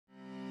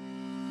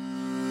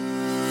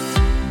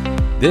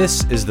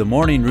This is the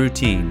Morning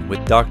Routine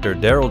with Dr.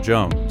 Daryl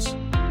Jones.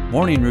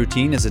 Morning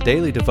Routine is a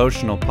daily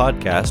devotional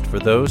podcast for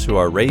those who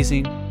are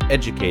raising,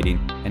 educating,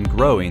 and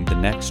growing the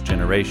next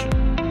generation.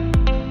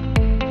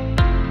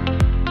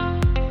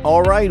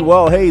 All right,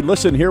 well, hey,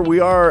 listen, here we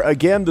are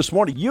again this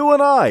morning. You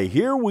and I,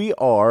 here we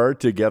are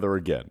together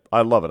again.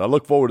 I love it. I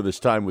look forward to this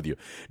time with you.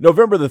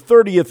 November the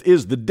 30th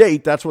is the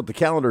date. That's what the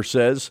calendar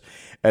says.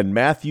 And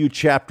Matthew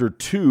chapter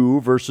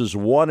 2, verses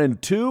 1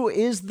 and 2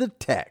 is the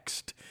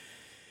text.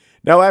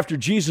 Now, after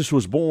Jesus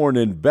was born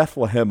in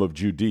Bethlehem of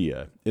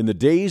Judea, in the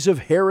days of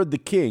Herod the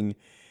king,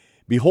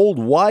 behold,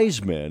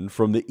 wise men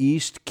from the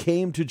east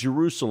came to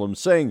Jerusalem,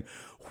 saying,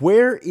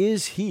 "Where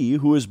is he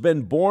who has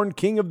been born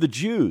King of the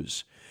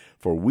Jews?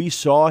 For we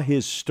saw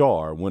his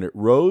star when it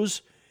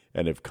rose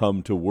and have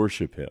come to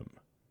worship him."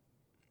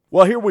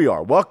 Well, here we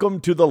are. Welcome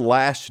to the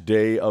last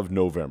day of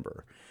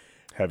November.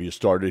 Have you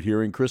started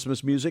hearing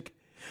Christmas music?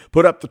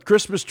 Put up the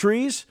Christmas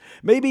trees?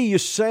 Maybe you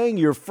sang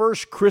your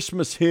first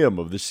Christmas hymn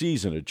of the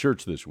season at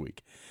church this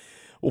week.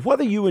 Well,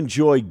 whether you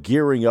enjoy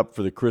gearing up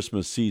for the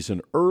Christmas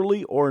season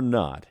early or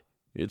not,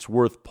 it's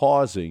worth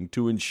pausing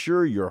to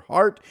ensure your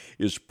heart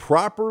is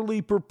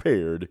properly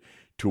prepared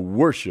to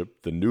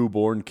worship the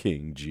newborn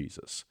King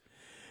Jesus.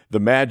 The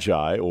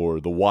Magi,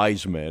 or the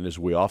wise men as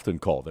we often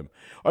call them,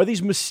 are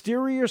these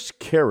mysterious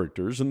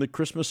characters in the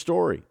Christmas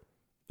story.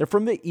 They're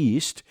from the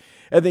East,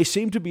 and they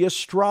seem to be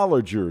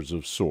astrologers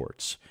of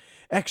sorts,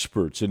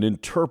 experts in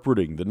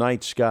interpreting the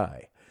night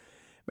sky.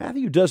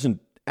 Matthew doesn't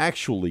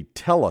actually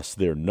tell us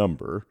their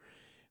number.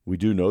 We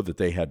do know that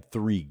they had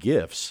 3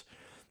 gifts.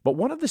 But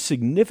one of the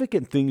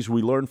significant things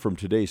we learn from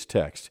today's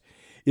text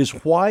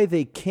is why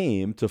they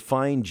came to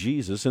find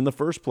Jesus in the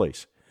first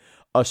place.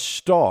 A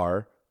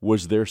star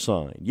was their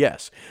sign,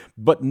 yes.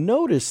 But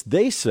notice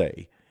they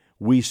say,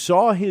 "We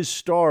saw his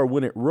star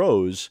when it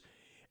rose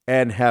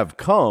and have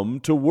come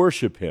to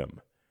worship him."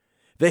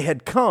 They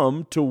had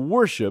come to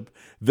worship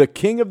the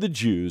King of the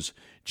Jews,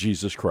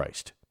 Jesus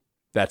Christ.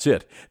 That's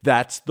it.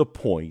 That's the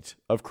point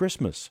of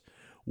Christmas.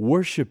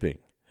 Worshiping.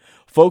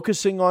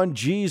 Focusing on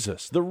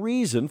Jesus, the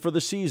reason for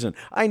the season.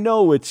 I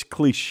know it's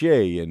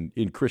cliche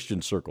in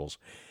Christian circles,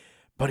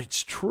 but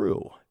it's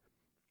true.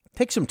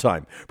 Take some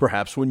time,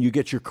 perhaps when you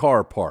get your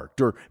car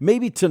parked, or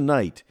maybe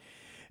tonight,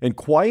 and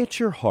quiet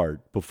your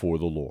heart before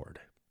the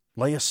Lord.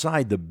 Lay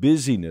aside the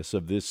busyness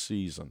of this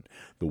season,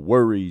 the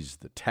worries,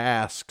 the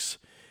tasks,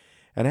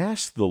 and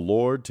ask the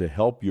Lord to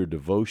help your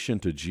devotion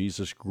to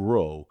Jesus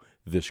grow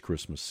this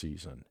Christmas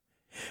season.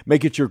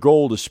 Make it your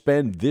goal to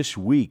spend this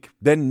week,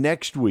 then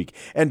next week,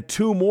 and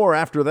 2 more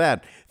after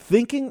that,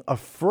 thinking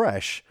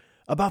afresh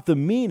about the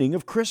meaning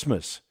of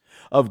Christmas,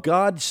 of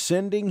God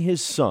sending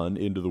his Son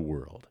into the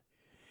world.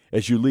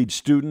 As you lead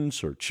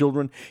students or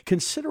children,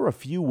 consider a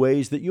few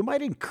ways that you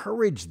might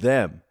encourage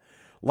them,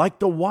 like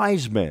the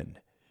wise men,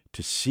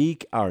 to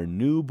seek our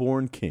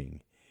newborn King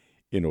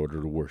in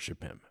order to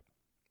worship him.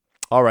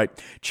 All right,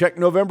 check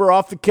November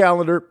off the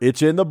calendar.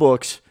 It's in the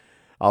books.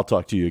 I'll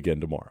talk to you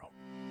again tomorrow.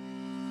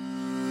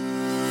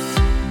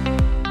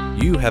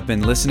 You have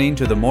been listening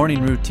to the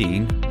Morning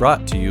Routine,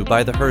 brought to you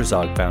by the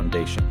Herzog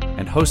Foundation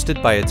and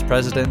hosted by its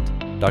president,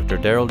 Dr.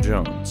 Daryl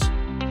Jones.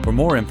 For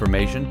more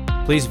information,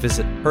 please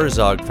visit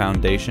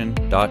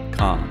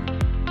herzogfoundation.com.